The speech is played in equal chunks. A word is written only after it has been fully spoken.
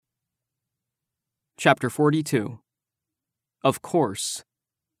Chapter 42. Of course,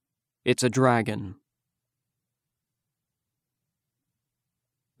 it's a dragon.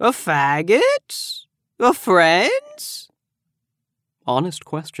 A faggot? A friend? Honest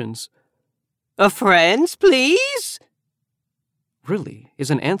questions. A friend, please? Really, is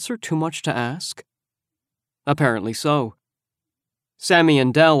an answer too much to ask? Apparently so. Sammy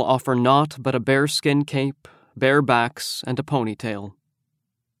and Dell offer naught but a bearskin cape, bare backs, and a ponytail.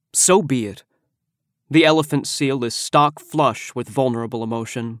 So be it. The elephant seal is stock flush with vulnerable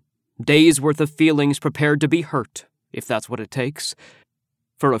emotion, days' worth of feelings prepared to be hurt, if that's what it takes.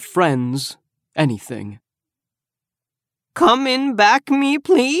 For a friend's anything. Come in back me,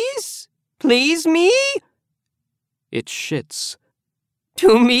 please? Please me? It shits.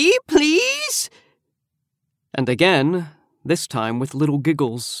 To me, please? And again, this time with little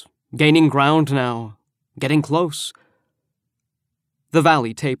giggles, gaining ground now, getting close. The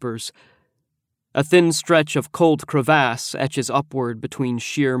valley tapers. A thin stretch of cold crevasse etches upward between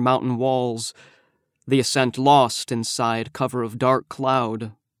sheer mountain walls, the ascent lost inside cover of dark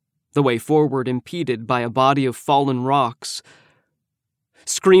cloud, the way forward impeded by a body of fallen rocks.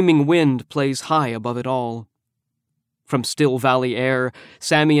 Screaming wind plays high above it all. From still valley air,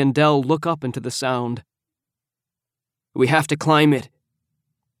 Sammy and Dell look up into the sound. We have to climb it.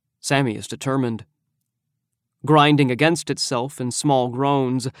 Sammy is determined. Grinding against itself in small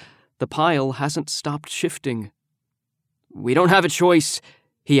groans, the pile hasn't stopped shifting. We don't have a choice,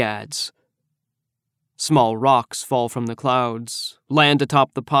 he adds. Small rocks fall from the clouds, land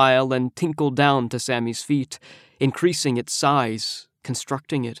atop the pile, and tinkle down to Sammy's feet, increasing its size,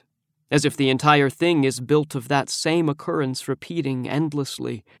 constructing it, as if the entire thing is built of that same occurrence repeating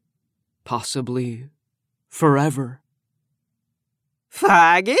endlessly, possibly forever.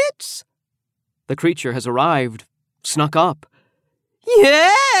 Faggots? The creature has arrived, snuck up.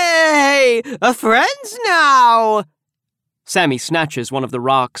 Yay! A friend's now! Sammy snatches one of the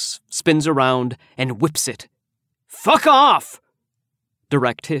rocks, spins around, and whips it. Fuck off!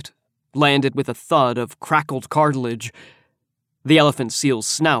 Direct hit, landed with a thud of crackled cartilage. The elephant seal's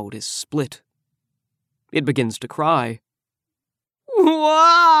snout is split. It begins to cry.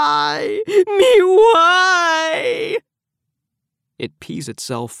 Why? Me why? It pees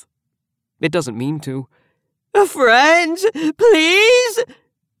itself. It doesn't mean to. A friend, please?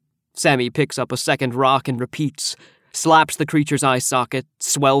 Sammy picks up a second rock and repeats, slaps the creature's eye socket,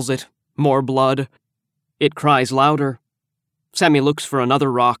 swells it, more blood. It cries louder. Sammy looks for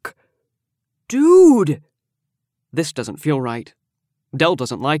another rock. Dude! This doesn't feel right. Dell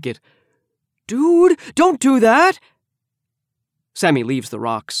doesn't like it. Dude, don't do that! Sammy leaves the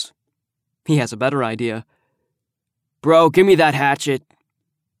rocks. He has a better idea. Bro, give me that hatchet.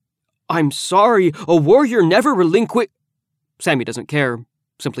 I'm sorry, a warrior never relinquish... Sammy doesn't care,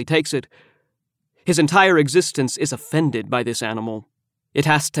 simply takes it. His entire existence is offended by this animal. It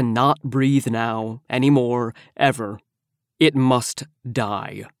has to not breathe now, anymore, ever. It must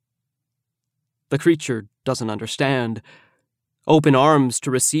die. The creature doesn't understand. Open arms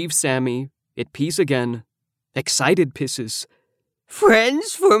to receive Sammy, it pees again. Excited pisses.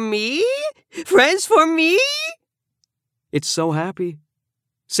 Friends for me? Friends for me? It's so happy.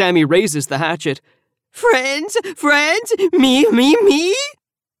 Sammy raises the hatchet. Friends? Friends? Me?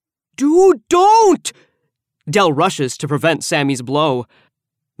 Dude, don't! Dell rushes to prevent Sammy's blow.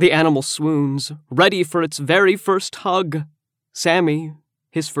 The animal swoons, ready for its very first hug. Sammy,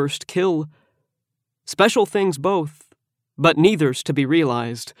 his first kill. Special things both, but neither's to be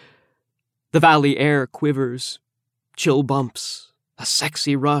realized. The valley air quivers. Chill bumps. A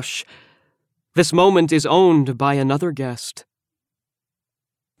sexy rush. This moment is owned by another guest.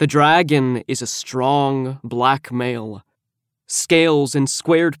 The dragon is a strong, black male. Scales in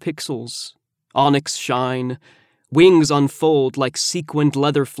squared pixels, onyx shine, wings unfold like sequined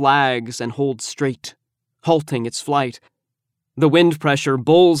leather flags and hold straight, halting its flight. The wind pressure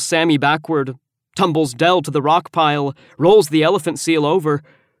bowls Sammy backward, tumbles Dell to the rock pile, rolls the elephant seal over.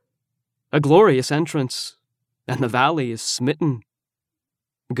 A glorious entrance, and the valley is smitten.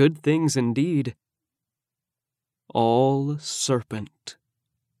 Good things indeed. All serpent.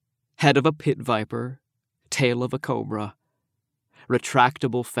 Head of a pit viper, tail of a cobra.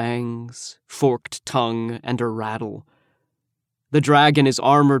 Retractable fangs, forked tongue, and a rattle. The dragon is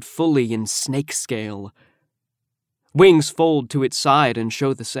armored fully in snake scale. Wings fold to its side and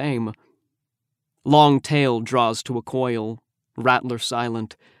show the same. Long tail draws to a coil, rattler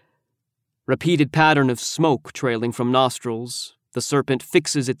silent. Repeated pattern of smoke trailing from nostrils, the serpent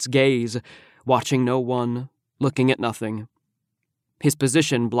fixes its gaze, watching no one, looking at nothing. His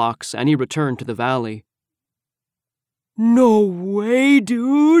position blocks any return to the valley. No way,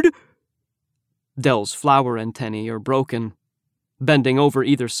 dude! Dell's flower antennae are broken, bending over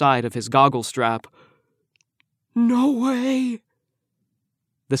either side of his goggle strap. "No way!"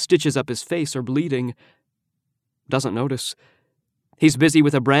 The stitches up his face are bleeding. Doesn't notice. He's busy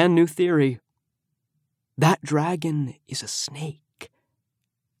with a brand new theory. That dragon is a snake.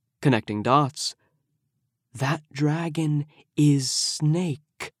 Connecting dots. That dragon is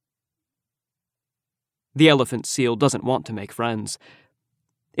Snake. The elephant seal doesn't want to make friends.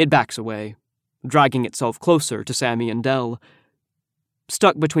 It backs away, dragging itself closer to Sammy and Dell.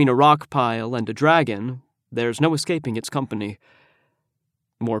 Stuck between a rock pile and a dragon, there's no escaping its company.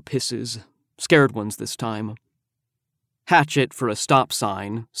 More pisses, scared ones this time. Hatchet for a stop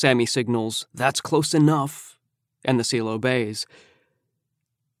sign, Sammy signals, "That's close enough," and the seal obeys.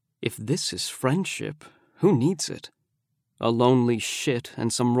 If this is friendship, who needs it? A lonely shit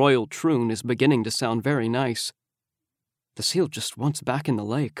and some royal troon is beginning to sound very nice. The seal just wants back in the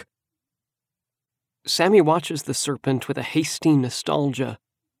lake. Sammy watches the serpent with a hasty nostalgia.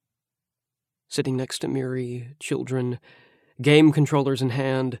 Sitting next to Miri, children, game controllers in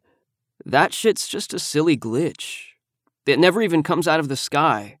hand. That shit's just a silly glitch. It never even comes out of the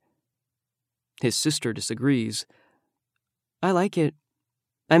sky. His sister disagrees. "I like it.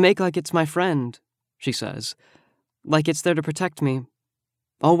 I make like it's my friend," she says. "Like it's there to protect me.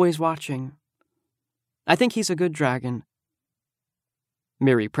 Always watching. I think he's a good dragon."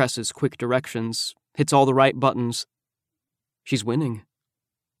 Miri presses quick directions, hits all the right buttons. She's winning.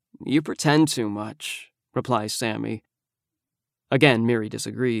 "You pretend too much," replies Sammy. Again, Miri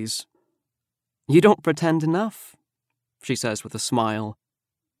disagrees. "You don't pretend enough," she says with a smile.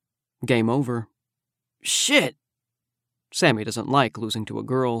 Game over. "Shit!" Sammy doesn't like losing to a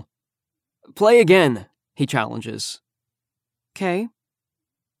girl. "Play again," he challenges. "'Kay.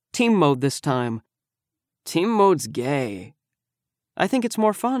 Team mode this time." "Team mode's gay." "I think it's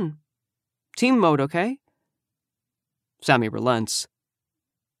more fun. Team mode, okay?" Sammy relents.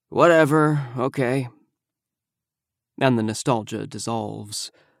 "Whatever, okay." And the nostalgia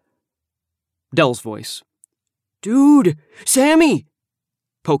dissolves. Dell's voice. "Dude! Sammy!"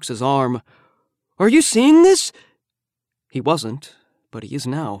 Pokes his arm. "Are you seeing this?" He wasn't, but he is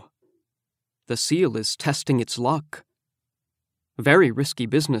now. The seal is testing its luck. Very risky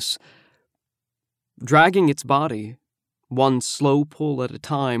business. Dragging its body, one slow pull at a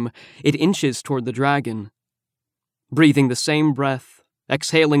time, it inches toward the dragon. Breathing the same breath,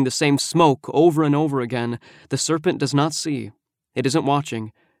 exhaling the same smoke over and over again, the serpent does not see. It isn't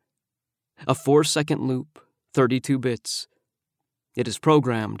watching. A 4-second loop, 32 bits. It is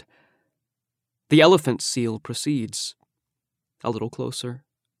programmed. The elephant seal proceeds. A little closer,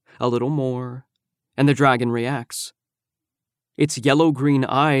 a little more, and the dragon reacts. Its yellow-green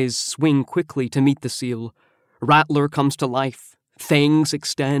eyes swing quickly to meet the seal. Rattler comes to life. Fangs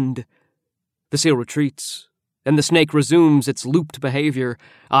extend. The seal retreats, and the snake resumes its looped behavior,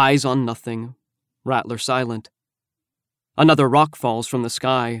 eyes on nothing. Rattler silent. Another rock falls from the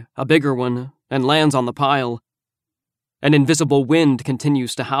sky, a bigger one, and lands on the pile. An invisible wind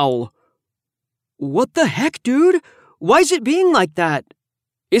continues to howl. "What the heck, dude? Why is it being like that?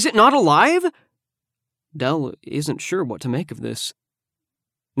 Is it not alive?" Dell isn't sure what to make of this.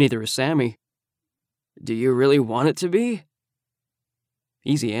 Neither is Sammy. "Do you really want it to be?"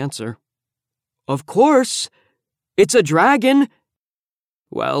 Easy answer. "Of course. It's a dragon."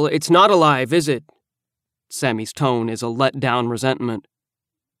 "Well, it's not alive, is it?" Sammy's tone is a let-down resentment.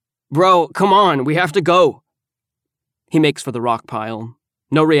 "Bro, come on, we have to go." He makes for the rock pile.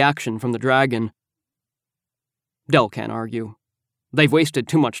 No reaction from the dragon. Dell can't argue. They've wasted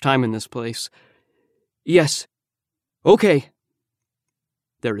too much time in this place. "Yes. Okay."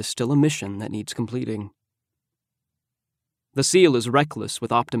 There is still a mission that needs completing. The seal is reckless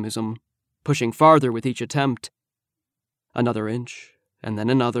with optimism, pushing farther with each attempt. Another inch, and then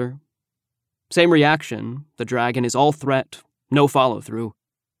another. Same reaction, the dragon is all threat, no follow-through.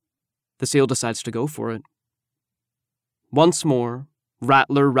 The seal decides to go for it. Once more,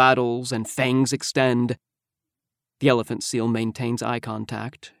 Rattler rattles and fangs extend. The elephant seal maintains eye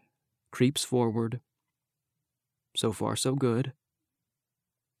contact, creeps forward. So far, so good.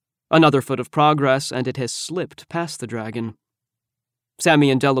 Another foot of progress, and it has slipped past the dragon.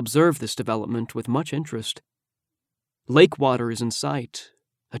 Sammy and Dell observe this development with much interest. Lake water is in sight,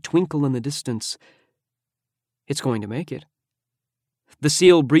 a twinkle in the distance. It's going to make it. The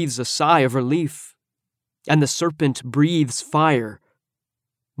seal breathes a sigh of relief, and the serpent breathes fire.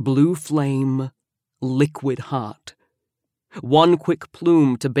 Blue flame, liquid hot. One quick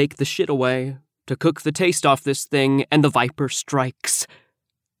plume to bake the shit away, to cook the taste off this thing, and the viper strikes.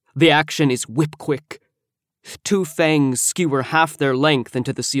 The action is whip quick. 2 fangs skewer half their length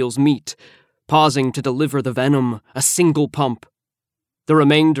into the seal's meat, pausing to deliver the venom, a single pump. The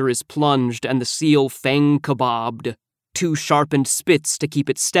remainder is plunged and the seal fang-kebabbed, 2 sharpened spits to keep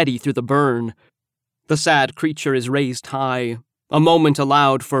it steady through the burn. The sad creature is raised high, a moment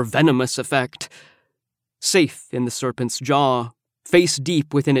allowed for venomous effect. Safe in the serpent's jaw, face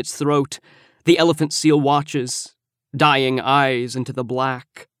deep within its throat, the elephant seal watches, dying eyes into the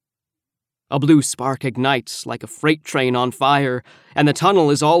black. A blue spark ignites like a freight train on fire, and the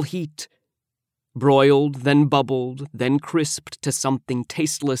tunnel is all heat. Broiled, then bubbled, then crisped to something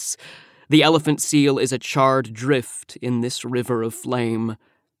tasteless, the elephant seal is a charred drift in this river of flame,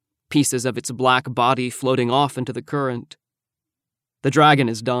 pieces of its black body floating off into the current. The dragon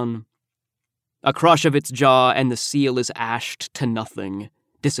is done. A crush of its jaw and the seal is ashed to nothing,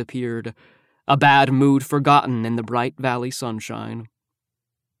 disappeared, a bad mood forgotten in the bright valley sunshine.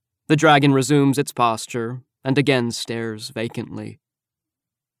 The dragon resumes its posture and again stares vacantly.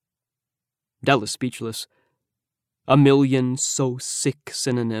 Del is speechless. A million so sick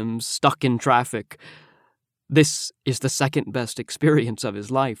synonyms stuck in traffic. This is the second best experience of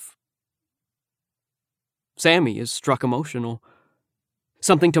his life. Sammy is struck emotional.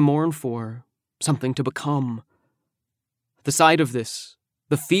 Something to mourn for, something to become. The sight of this,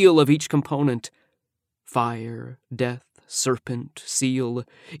 the feel of each component, fire, death, serpent, seal,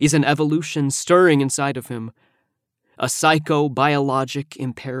 is an evolution stirring inside of him. A psycho-biologic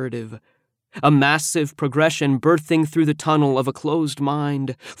imperative. A massive progression birthing through the tunnel of a closed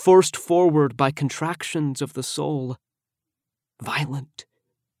mind, forced forward by contractions of the soul. Violent.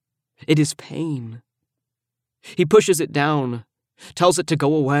 It is pain. He pushes it down, tells it to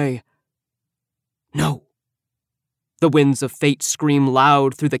go away. No. The winds of fate scream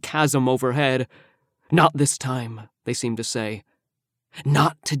loud through the chasm overhead. Not this time, they seem to say.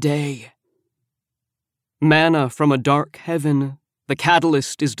 Not today. Manna from a dark heaven, the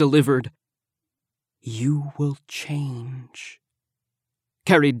catalyst is delivered. You will change.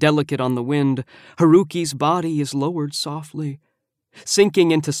 Carried delicate on the wind, Haruki's body is lowered softly, sinking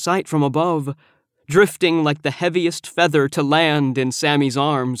into sight from above, drifting like the heaviest feather to land in Sammy's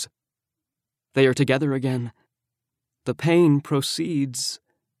arms. They are together again. The pain proceeds.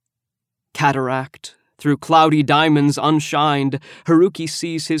 Cataract, through cloudy diamonds unshined, Haruki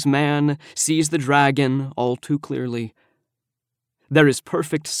sees his man, sees the dragon all too clearly. There is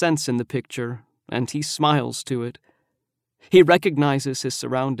perfect sense in the picture, and he smiles to it. He recognizes his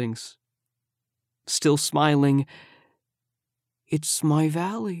surroundings. Still smiling, "It's my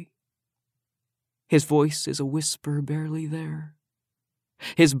valley." His voice is a whisper barely there.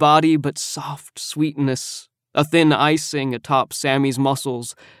 His body but soft sweetness, a thin icing atop Sammy's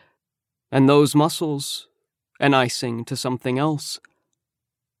muscles, and those muscles an icing to something else.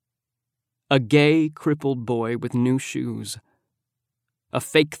 A gay, crippled boy with new shoes. A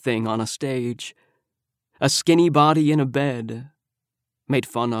fake thing on a stage. A skinny body in a bed. Made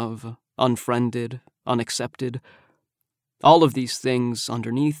fun of, unfriended, unaccepted. All of these things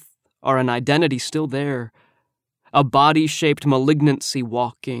underneath are an identity still there. A body-shaped malignancy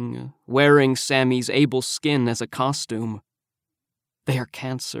walking, wearing Sammy's able skin as a costume. They are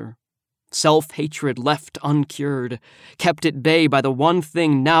cancer. Self-hatred left uncured, kept at bay by the one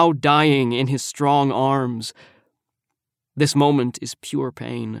thing now dying in his strong arms. This moment is pure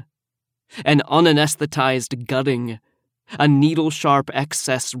pain. An unanesthetized gutting. A needle-sharp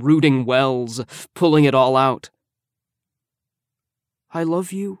excess rooting wells, pulling it all out. "I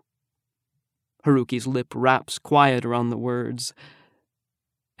love you." Haruki's lip wraps quiet around the words,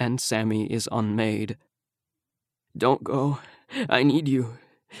 and Sammy is unmade. "Don't go. I need you.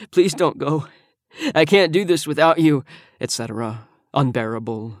 Please don't go. I can't do this without you," etc.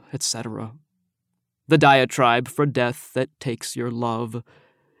 Unbearable, etc. The diatribe for death that takes your love.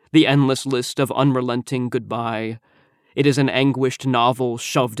 The endless list of unrelenting goodbye. It is an anguished novel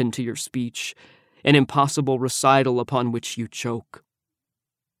shoved into your speech, an impossible recital upon which you choke.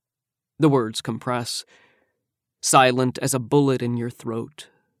 The words compress. Silent as a bullet in your throat,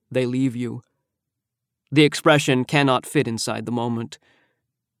 they leave you. The expression cannot fit inside the moment.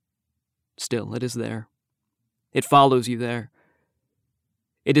 Still, it is there. It follows you there.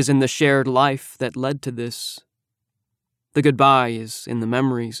 It is in the shared life that led to this. The goodbye is in the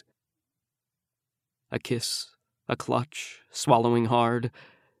memories. A kiss, a clutch, swallowing hard.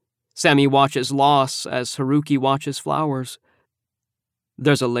 Sammy watches loss as Haruki watches flowers.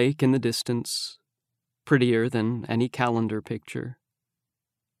 There's a lake in the distance, prettier than any calendar picture.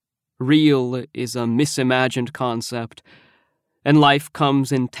 Real is a misimagined concept, and life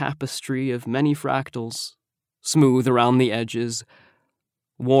comes in tapestry of many fractals, smooth around the edges,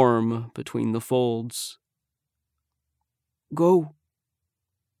 warm between the folds. "Go."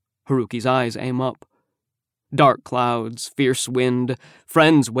 Haruki's eyes aim up. Dark clouds, fierce wind,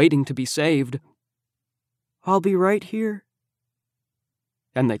 friends waiting to be saved. "I'll be right here."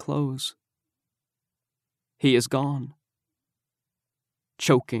 And they close. He is gone.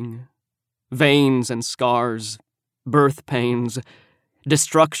 Choking, veins and scars, birth pains.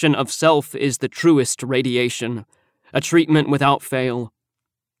 Destruction of self is the truest radiation, a treatment without fail.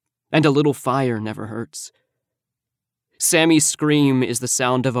 And a little fire never hurts. Sammy's scream is the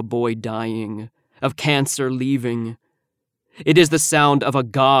sound of a boy dying, of cancer leaving. It is the sound of a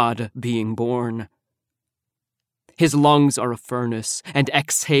god being born. His lungs are a furnace, and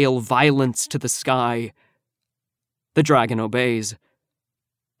exhale violence to the sky. The dragon obeys.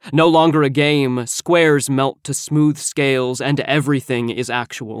 No longer a game, squares melt to smooth scales, and everything is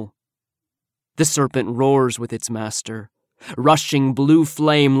actual. The serpent roars with its master, rushing blue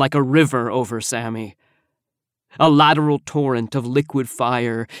flame like a river over Sammy. A lateral torrent of liquid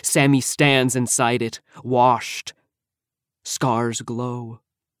fire, Sammy stands inside it, washed. Scars glow,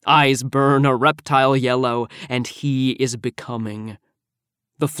 eyes burn a reptile yellow, and he is becoming.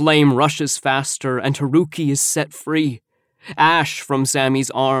 The flame rushes faster, and Haruki is set free. Ash from Sammy's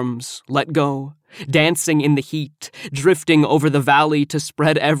arms, let go, dancing in the heat, drifting over the valley to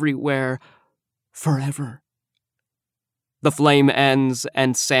spread everywhere, forever. The flame ends,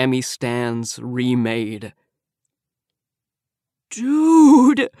 and Sammy stands remade.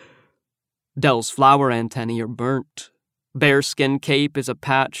 "Dude!" Dell's flower antennae are burnt. Bearskin cape is a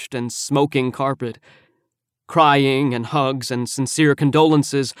patched and smoking carpet. Crying and hugs and sincere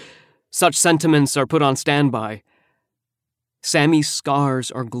condolences, such sentiments are put on standby. Sammy's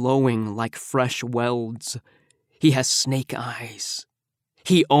scars are glowing like fresh welds. He has snake eyes.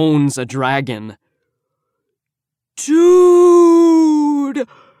 He owns a dragon. "Dude!"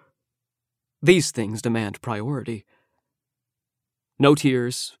 These things demand priority. No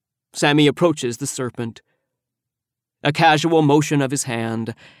tears. Sammy approaches the serpent. A casual motion of his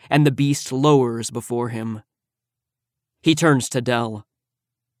hand, and the beast lowers before him. He turns to Dell.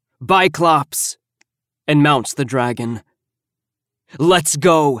 "Biclops!" and mounts the dragon. "Let's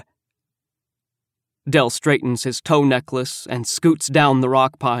go!" Dell straightens his toe necklace and scoots down the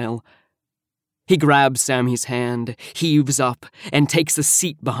rock pile. He grabs Sammy's hand, heaves up, and takes a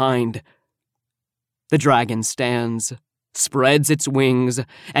seat behind. The dragon stands, spreads its wings,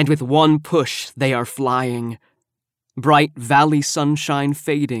 and with one push they are flying. Bright valley sunshine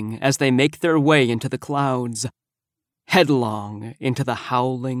fading as they make their way into the clouds, headlong into the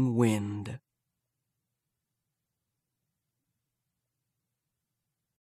howling wind.